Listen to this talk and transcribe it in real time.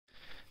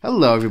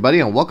Hello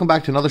everybody and welcome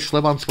back to another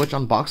Schlib on Switch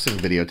unboxing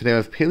video. Today I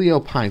have Paleo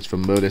Pints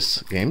from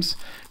Modus Games.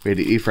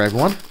 Ready to eat for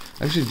everyone.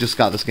 I actually just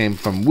got this game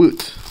from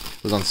Woot.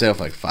 It was on sale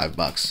for like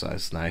 $5, so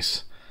that's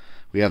nice.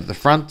 We have the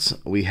front,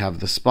 we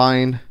have the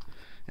spine,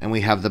 and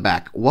we have the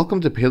back.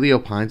 Welcome to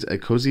Paleo Pints, a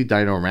cozy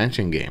dino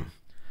ranching game.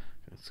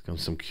 Let's go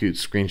some cute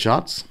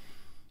screenshots.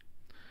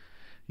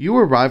 You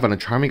arrive on a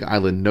charming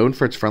island known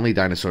for its friendly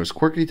dinosaurs,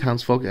 quirky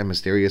townsfolk, and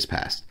mysterious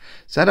past.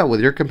 Set out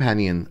with your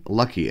companion,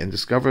 Lucky, and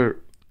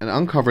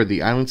uncover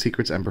the island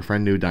secrets and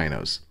befriend new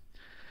dinos.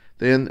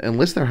 Then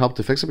enlist their help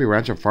to fix up your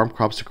ranch and farm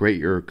crops to create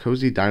your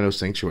cozy dino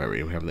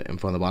sanctuary. We have the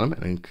info on the bottom,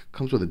 and it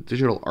comes with a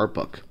digital art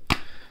book.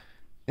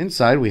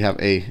 Inside, we have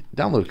a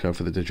download code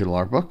for the digital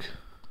art book.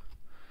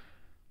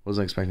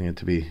 Wasn't expecting it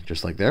to be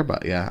just like there,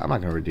 but yeah, I'm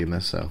not going to redeem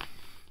this, so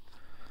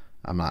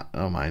I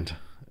don't mind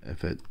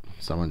if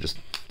someone just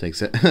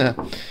takes it.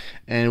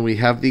 And we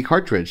have the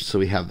cartridge, so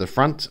we have the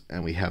front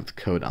and we have the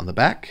code on the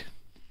back.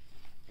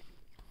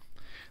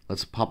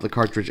 Let's pop the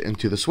cartridge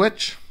into the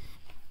Switch.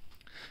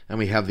 And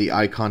we have the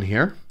icon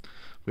here.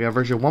 We have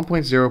version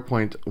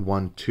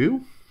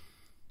 1.0.12.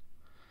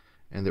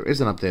 And there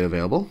is an update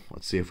available.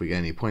 Let's see if we get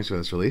any points for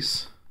this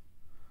release.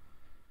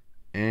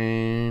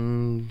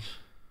 And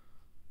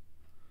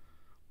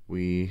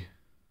we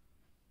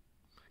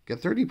get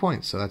 30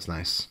 points, so that's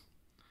nice.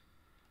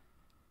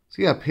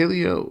 So yeah,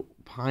 Paleo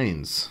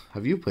Pines.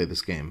 Have you played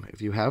this game?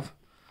 If you have,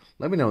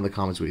 let me know in the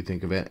comments what you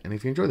think of it. And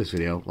if you enjoyed this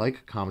video,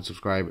 like, comment,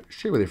 subscribe,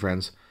 share with your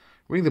friends.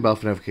 Ring the bell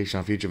for notification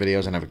on future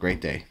videos, and have a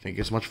great day. Thank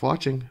you so much for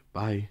watching.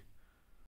 Bye.